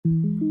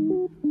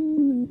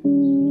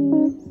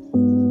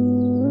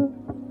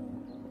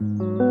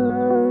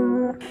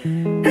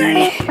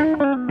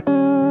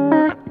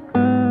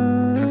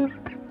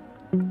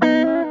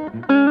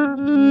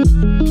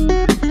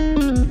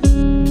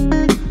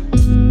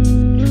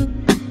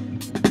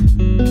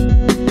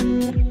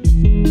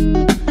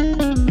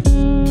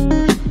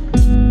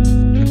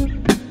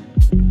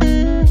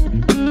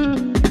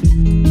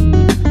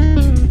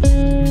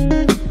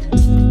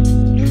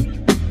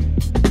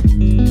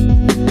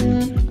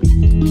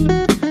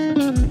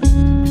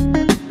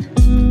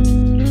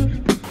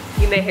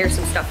Hear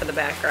some stuff in the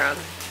background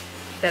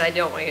that I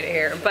don't want you to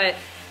hear, but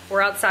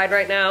we're outside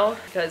right now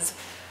because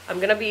I'm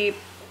gonna be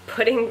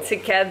putting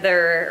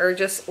together or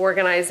just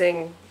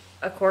organizing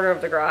a corner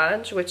of the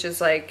garage, which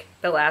is like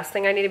the last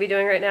thing I need to be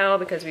doing right now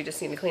because we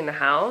just need to clean the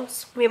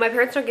house. I mean, my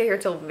parents don't get here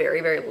till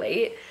very, very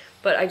late,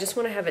 but I just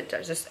want to have it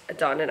just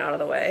done and out of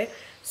the way.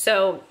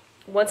 So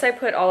once I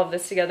put all of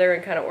this together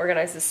and kind of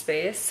organize the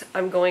space,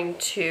 I'm going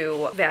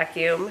to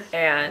vacuum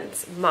and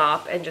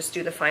mop and just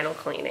do the final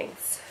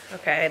cleanings.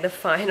 Okay, the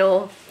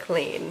final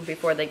clean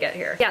before they get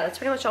here. Yeah, that's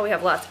pretty much all we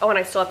have left. Oh, and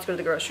I still have to go to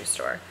the grocery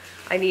store.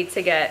 I need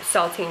to get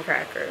saltine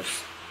crackers.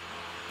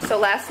 So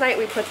last night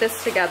we put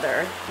this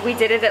together. We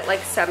did it at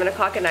like 7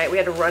 o'clock at night. We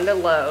had to run to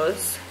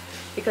Lowe's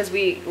because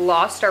we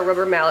lost our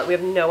rubber mallet. We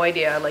have no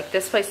idea. Like,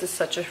 this place is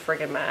such a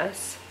friggin'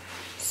 mess.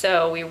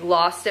 So we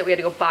lost it. We had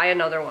to go buy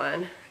another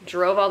one.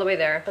 Drove all the way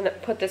there and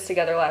put this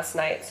together last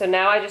night. So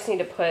now I just need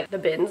to put the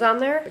bins on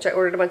there, which I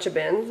ordered a bunch of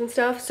bins and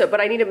stuff. So, but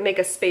I need to make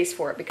a space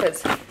for it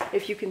because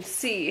if you can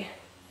see,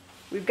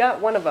 we've got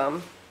one of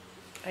them.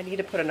 I need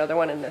to put another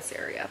one in this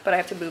area, but I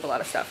have to move a lot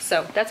of stuff.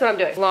 So that's what I'm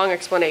doing. Long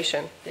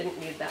explanation. Didn't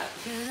need that.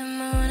 Through the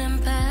moon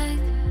and back,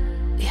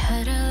 we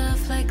had a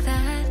love like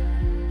that.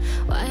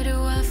 Why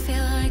do I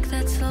feel like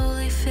that's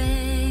slowly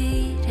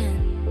fading?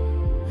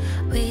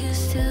 We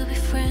used to be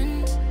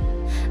friends.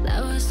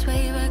 That was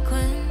way back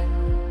when.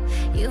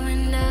 You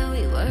and I,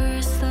 we were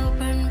a slow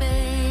burn,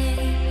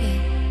 baby.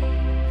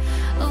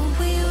 Oh,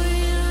 we were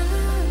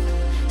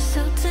young,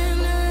 so damn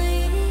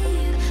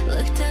naive.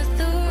 Looked at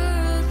the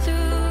world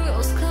through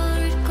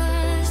rose-colored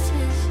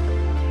glasses.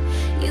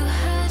 You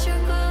had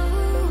your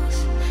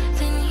goals,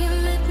 then you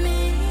met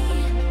me.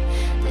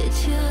 Did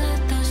you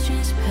let those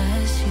dreams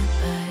pass you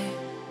by?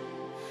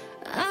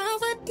 I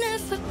would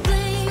never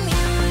blame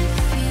you if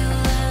you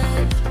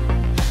left.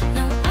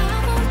 No, I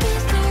won't be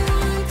the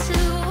one to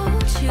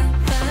hold you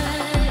back.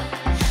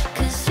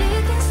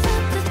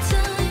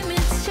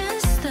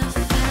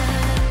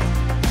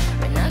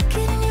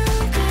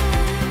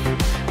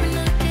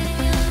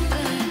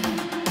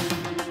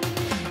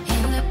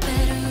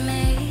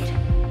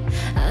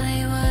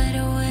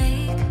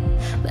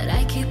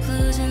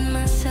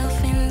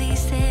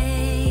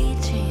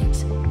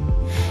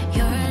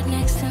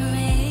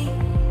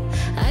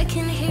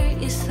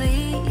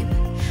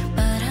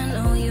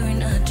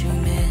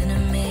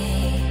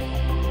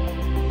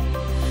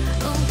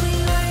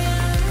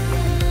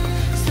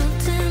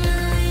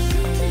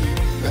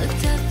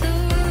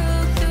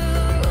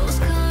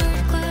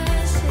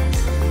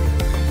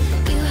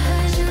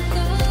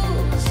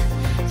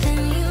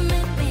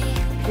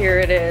 Here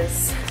it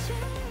is.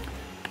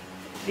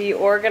 The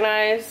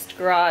organized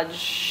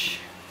garage.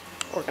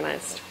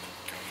 Organized.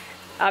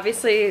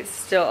 Obviously,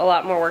 still a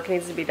lot more work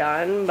needs to be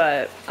done,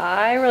 but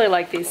I really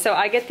like these. So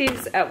I get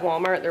these at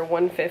Walmart. They're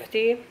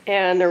 $1.50,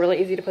 and they're really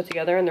easy to put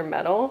together, and they're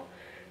metal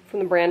from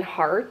the brand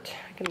Heart.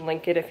 I can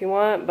link it if you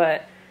want,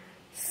 but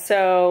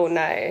so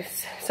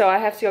nice. So I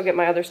have to go get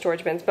my other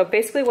storage bins, but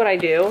basically what I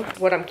do,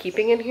 what I'm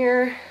keeping in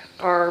here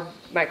are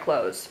my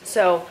clothes.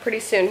 So pretty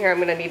soon here I'm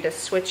gonna need to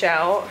switch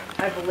out.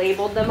 I've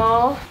labeled them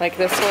all. Like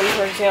this one,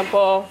 for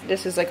example,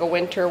 this is like a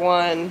winter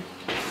one.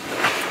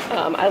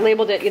 I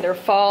labeled it either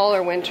fall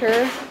or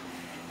winter,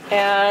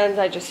 and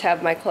I just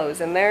have my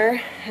clothes in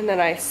there, and then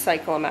I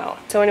cycle them out.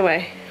 So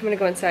anyway, I'm gonna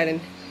go inside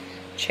and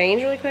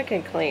change really quick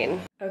and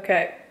clean.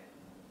 Okay.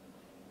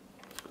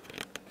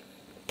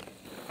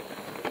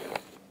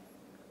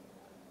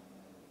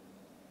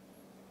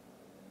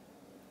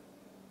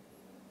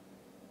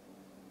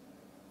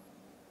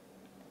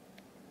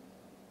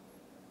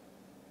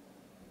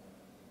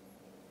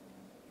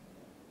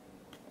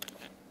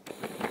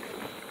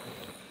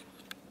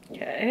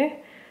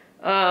 Okay,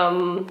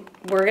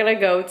 we're gonna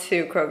go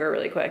to Kroger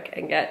really quick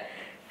and get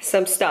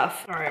some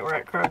stuff. All right, we're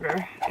at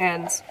Kroger,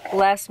 and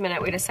last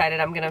minute we decided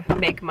I'm gonna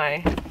make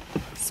my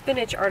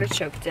spinach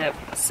artichoke dip,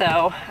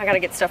 so I gotta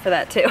get stuff for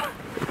that too.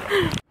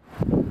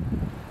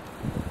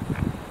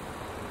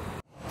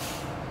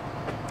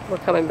 We're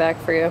coming back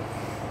for you.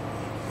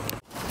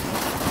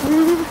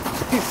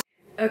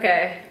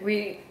 Okay,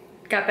 we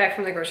got back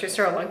from the grocery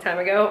store a long time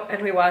ago,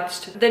 and we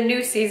watched the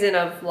new season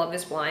of Love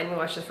is Blind. We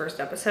watched the first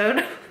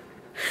episode.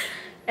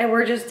 And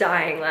we're just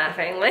dying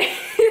laughing. Like,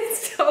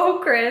 it's so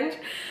cringe.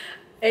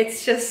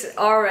 It's just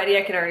already,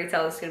 I can already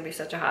tell this is gonna be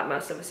such a hot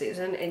mess of a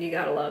season, and you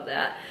gotta love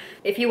that.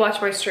 If you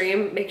watch my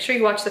stream, make sure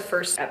you watch the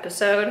first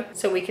episode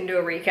so we can do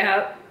a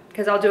recap,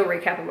 because I'll do a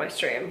recap of my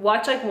stream.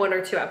 Watch like 1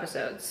 or 2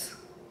 episodes,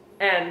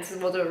 and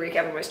we'll do a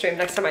recap of my stream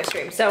next time I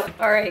stream. So,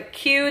 all right,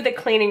 cue the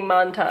cleaning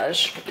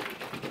montage.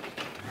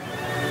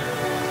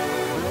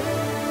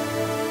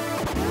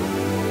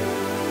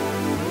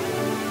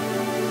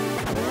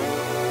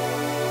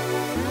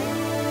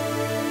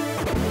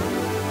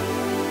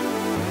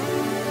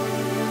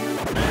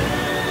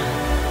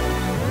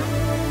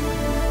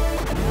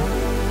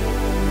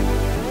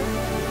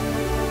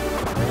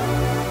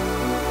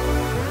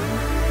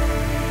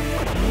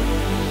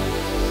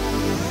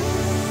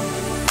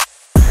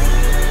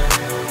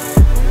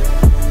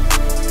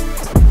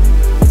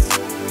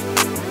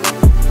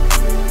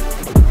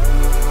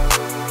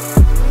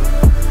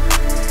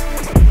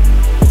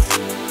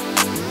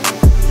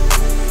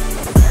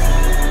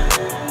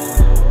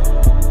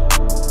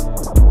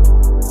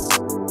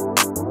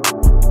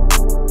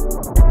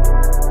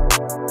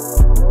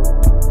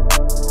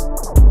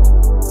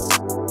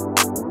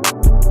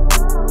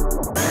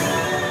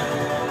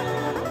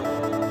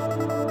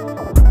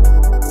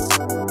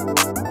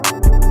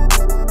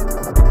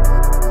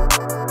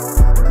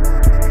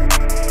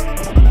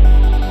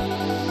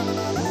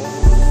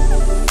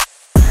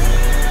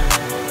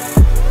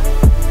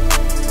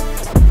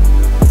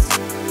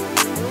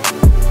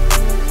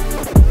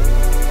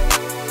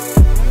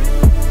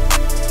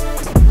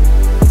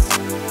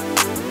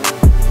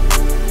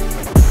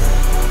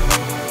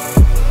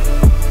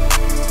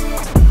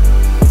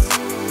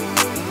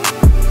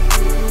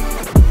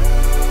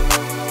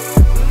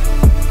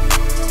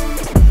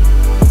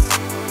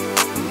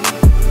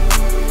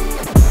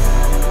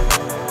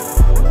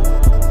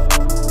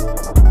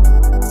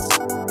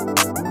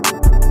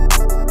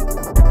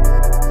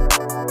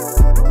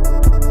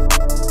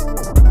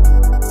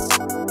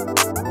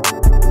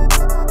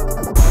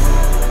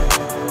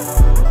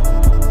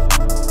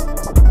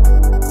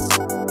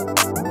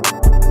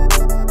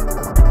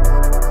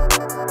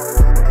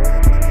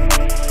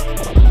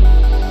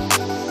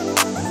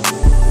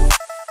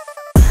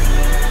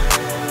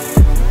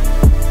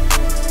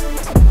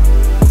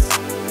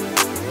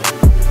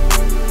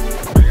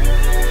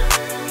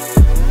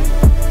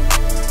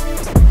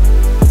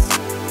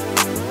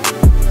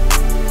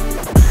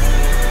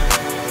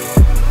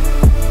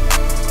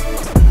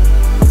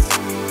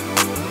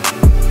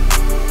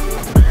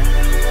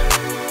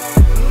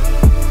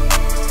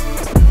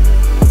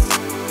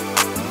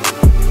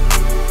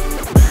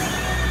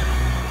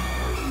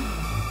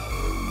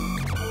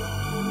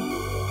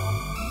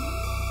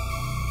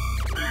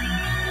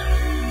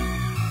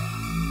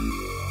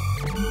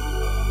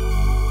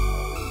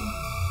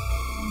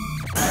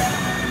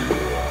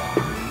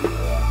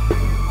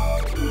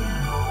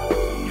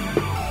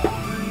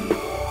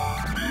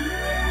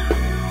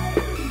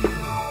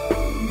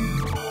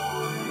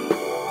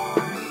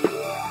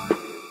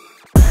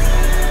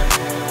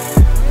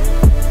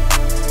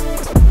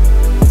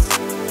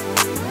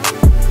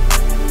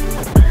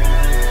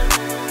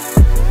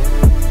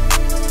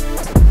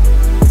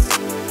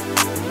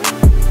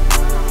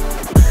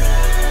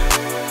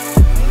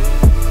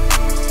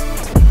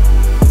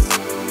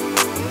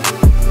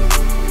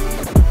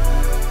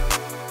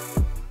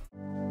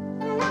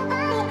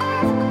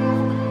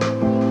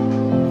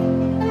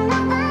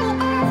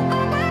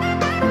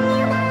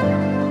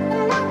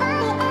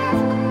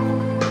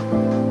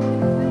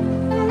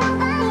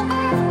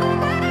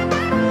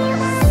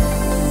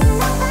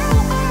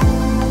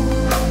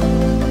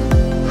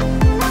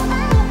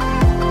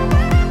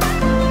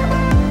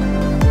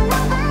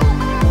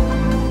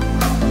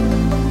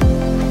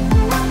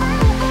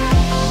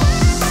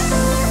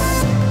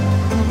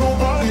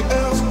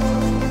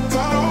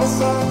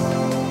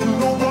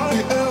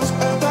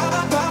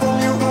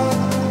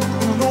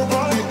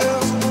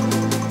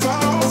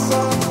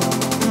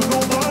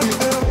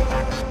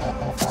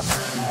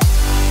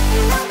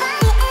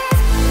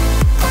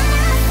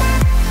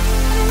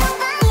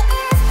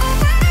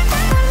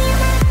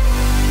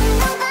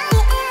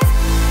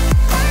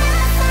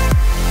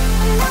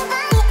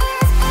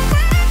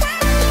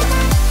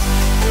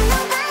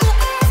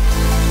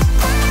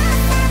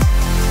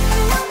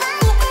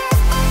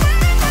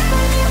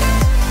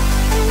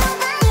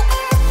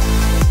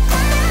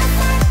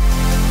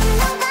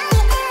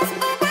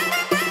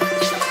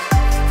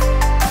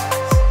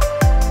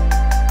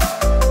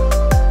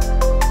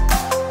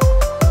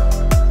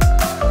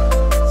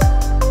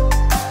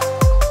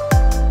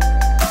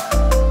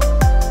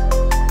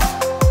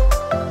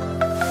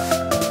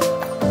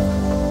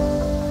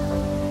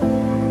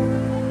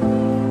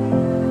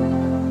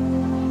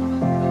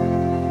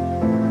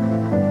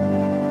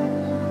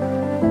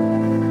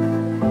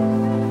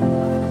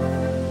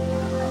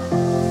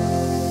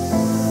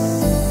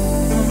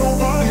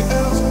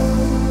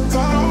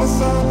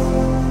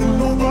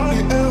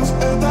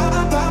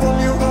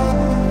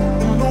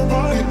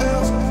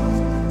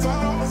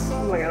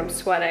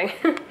 sweating.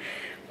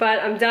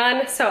 But I'm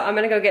done, so I'm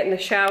gonna go get in the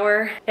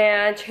shower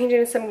and change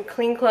into some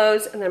clean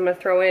clothes, and then I'm gonna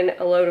throw in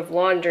a load of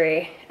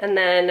laundry. And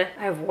then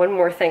I have one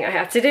more thing I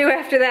have to do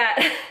after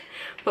that.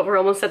 But we're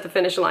almost at the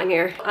finish line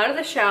here. Out of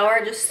the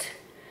shower, just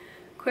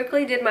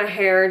quickly did my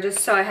hair just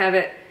so I have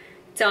it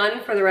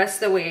done for the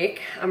rest of the week.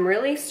 I'm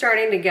really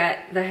starting to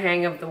get the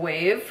hang of the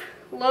wave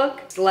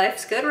look.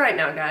 Life's good right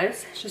now,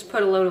 guys. Just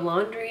put a load of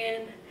laundry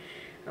in.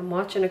 I'm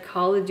watching a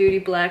Call of Duty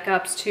Black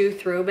Ops 2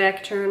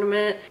 throwback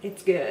tournament.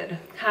 It's good.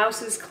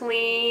 House is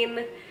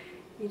clean.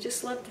 You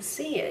just love to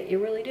see it.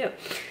 You really do.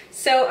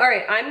 So, all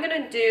right, I'm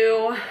gonna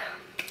do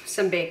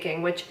some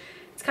baking, which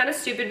it's kind of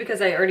stupid because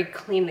I already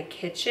cleaned the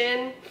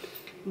kitchen,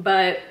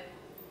 but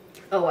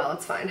oh well,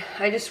 it's fine.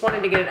 I just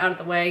wanted to get it out of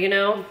the way, you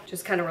know,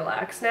 just kind of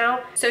relax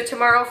now. So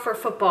tomorrow for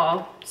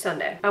football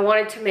Sunday, I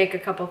wanted to make a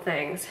couple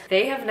things.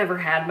 They have never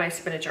had my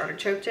spinach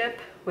artichoke dip,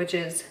 which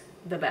is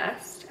the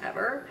best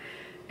ever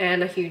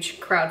and a huge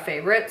crowd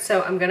favorite.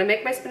 So I'm gonna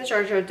make my spinach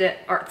artichoke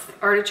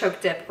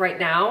dip right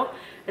now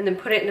and then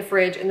put it in the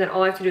fridge, and then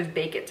all I have to do is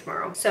bake it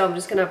tomorrow. So I'm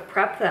just gonna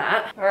prep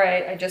that. All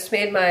right, I just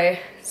made my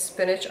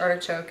spinach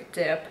artichoke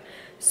dip.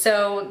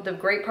 So the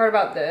great part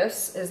about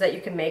this is that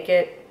you can make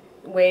it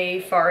way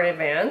far in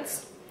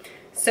advance.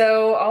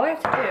 So all I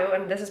have to do,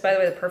 and this is by the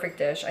way the perfect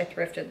dish, I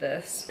thrifted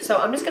this. So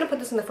I'm just gonna put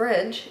this in the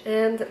fridge,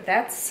 and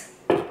that's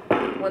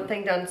one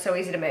thing done, so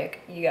easy to make.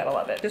 You gotta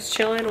love it. Just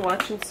chilling,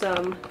 watching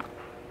some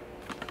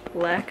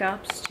Black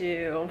Ops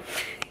 2.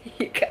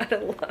 You gotta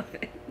love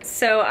it.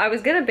 So I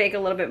was gonna bake a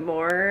little bit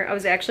more. I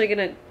was actually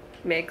gonna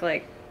make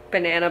like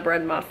banana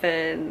bread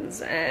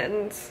muffins,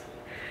 and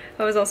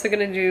I was also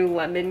gonna do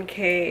lemon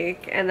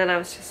cake, and then I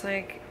was just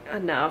like,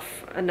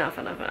 enough.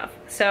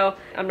 So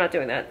I'm not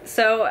doing that.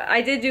 So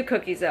I did do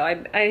cookies though.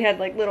 I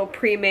had like little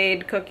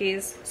pre-made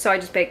cookies, so I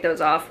just baked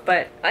those off,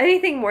 but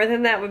anything more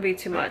than that would be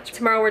too much.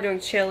 Tomorrow we're doing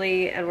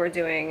chili, and we're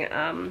doing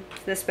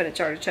the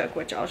spinach artichoke,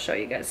 which I'll show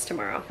you guys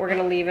tomorrow. We're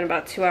gonna leave in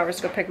about 2 hours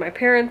to go pick my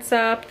parents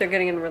up. They're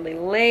getting in really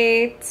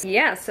late.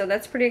 Yeah, so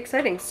that's pretty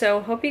exciting.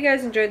 So hope you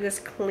guys enjoyed this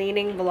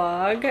cleaning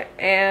vlog,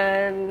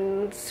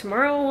 and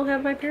tomorrow we'll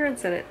have my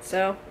parents in it.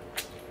 So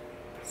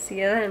see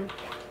you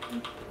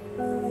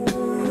then.